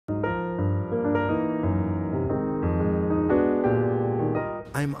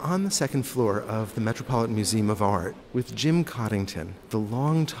I'm on the second floor of the Metropolitan Museum of Art with Jim Coddington, the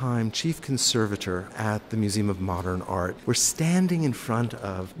longtime chief conservator at the Museum of Modern Art. We're standing in front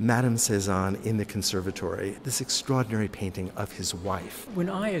of Madame Cézanne in the Conservatory, this extraordinary painting of his wife. When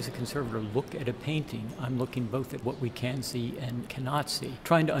I, as a conservator, look at a painting, I'm looking both at what we can see and cannot see,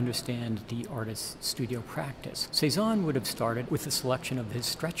 trying to understand the artist's studio practice. Cézanne would have started with a selection of his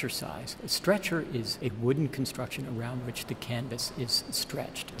stretcher size. A stretcher is a wooden construction around which the canvas is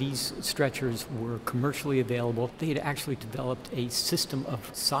stretched. These stretchers were commercially available. They had actually developed a system of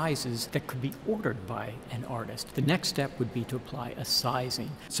sizes that could be ordered by an artist. The next step would be to apply a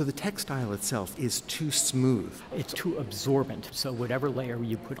sizing. So the textile itself is too smooth. It's too absorbent, so whatever layer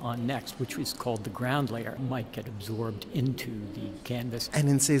you put on next, which is called the ground layer, might get absorbed into the canvas. And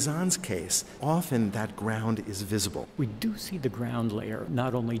in Cézanne's case, often that ground is visible. We do see the ground layer,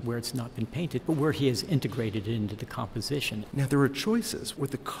 not only where it's not been painted, but where he has integrated it into the composition. Now, there are choices with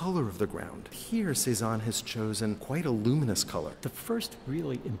the color of the ground. Here, Cézanne has chosen quite a luminous color. The first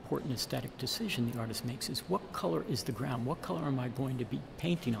really important aesthetic decision the artist makes is what color is the ground? What color am I going to be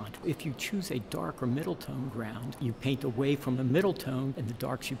painting on? If you choose a dark or middle tone ground, you paint away from the middle tone, and the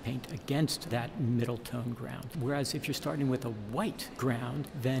darks you paint against that middle tone ground. Whereas if you're starting with a white ground,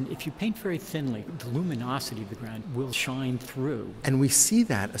 then if you paint very thinly, the luminosity of the ground will shine through. And we see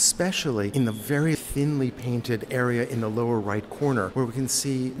that especially in the very thinly painted area in the lower right corner, where we can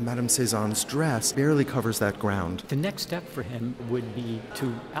see Madame Cézanne's dress barely covers that ground. The next step for him would be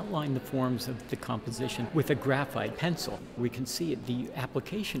to outline the forms of the composition with a graphite pencil. We can see the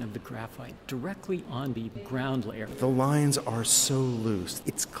application of the graphite directly on the ground layer. The lines are so loose.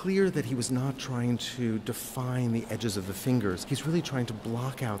 It's clear that he was not trying to define the edges of the fingers. He's really trying to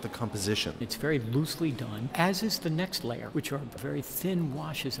block out the composition. It's very loosely done, as is the next layer, which are very thin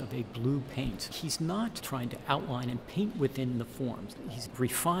washes of a blue paint. He's not trying to outline and paint within the forms. He's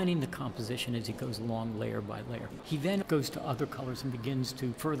refining the composition as he goes along layer by layer. He then goes to other colors and begins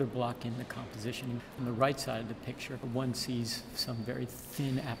to further block in the composition. On the right side of the picture, one sees some very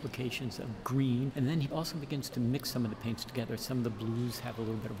thin applications of green, and then he also begins to mix some of the paints together. Some of the blues have a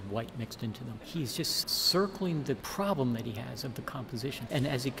little bit of white mixed into them. He's just circling the problem that he has of the composition, and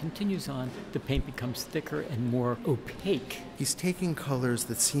as he continues on, the paint becomes thicker and more opaque. He's taking colors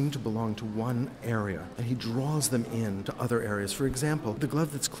that seem to belong to one area, and he draws them in to other areas. For example, the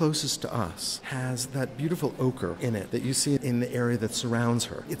glove that's closest to us has that beautiful ochre in it that you see in the area that surrounds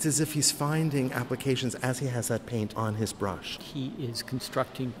her. It's as if he's finding applications as he has that paint on his brush. He is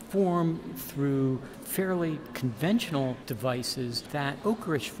constructing form through fairly conventional devices. That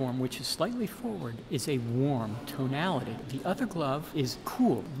ochreish form, which is slightly forward, is a warm tonality. The other glove is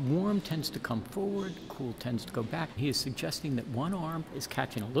cool. Warm tends to come forward, cool tends to go back. He is suggesting that one arm is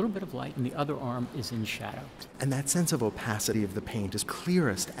catching a little bit of light and the other arm is in shadow. And that sense of opacity of the paint is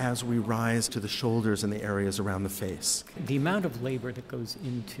clearest as we rise to the shoulders and the areas around the face. The amount of labor that goes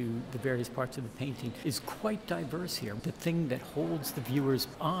into the various parts of the painting is quite diverse here. The thing that holds the viewer's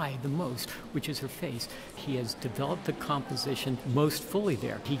eye the most, which is her face, he has developed the composition most fully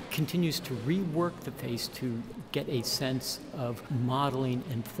there. He continues to rework the face to get a sense of modeling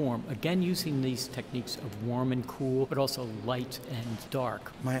and form, again using these techniques of warm and cool, but also light and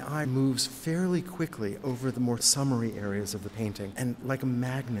dark. My eye moves fairly quickly over the more summery areas of the painting, and like a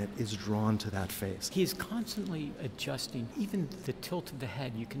magnet is drawn to that face. He is constantly adjusting, even the tilt of the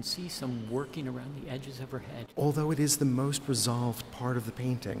head. You can see some working around the edges of her head. Although it is the most resolved part of the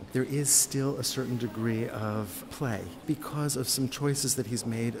painting, there is still a certain degree of play because of some choices that he's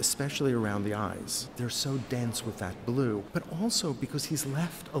made, especially around the eyes. They're so dense with that blue, but also because he's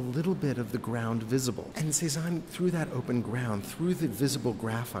left a little bit of the ground visible. And Cézanne, through that open ground, through the visible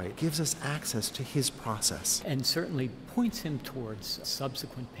graphite, gives us access to his process. And certainly points him towards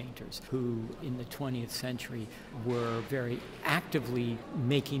subsequent painters who, in the 20th century, were very actively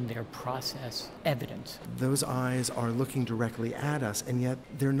making their process evident. Those eyes are looking directly at us, and yet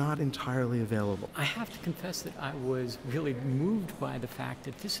they're not entirely available. I have to confess that I was really moved by the fact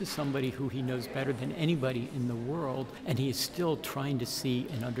that this is somebody who he knows better than anybody in the world, and he is still trying to see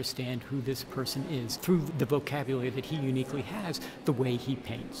and understand who this person is through the vocabulary that he uniquely has, the way he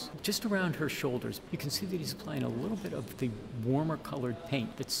paints. Just around her shoulders, you can see that he's applying a little bit of the warmer colored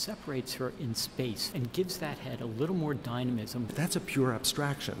paint that separates her in space and gives that head a little more dynamism. That's a pure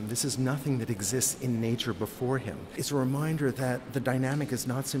abstraction. This is nothing that exists in nature before him. It's a reminder that the dynamic is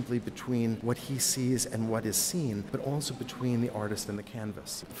not simply between what he sees and what is seen, but also between the artist and the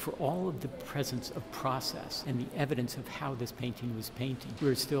canvas. For all of the presence of process and the evidence of how this painting was painting,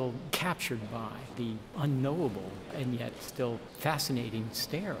 we're still captured by the unknowable and yet still fascinating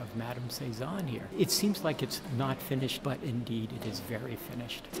stare of Madame Cézanne here. It seems like it's not finished finished, but indeed it is very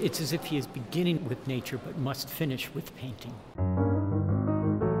finished. It's as if he is beginning with nature but must finish with painting.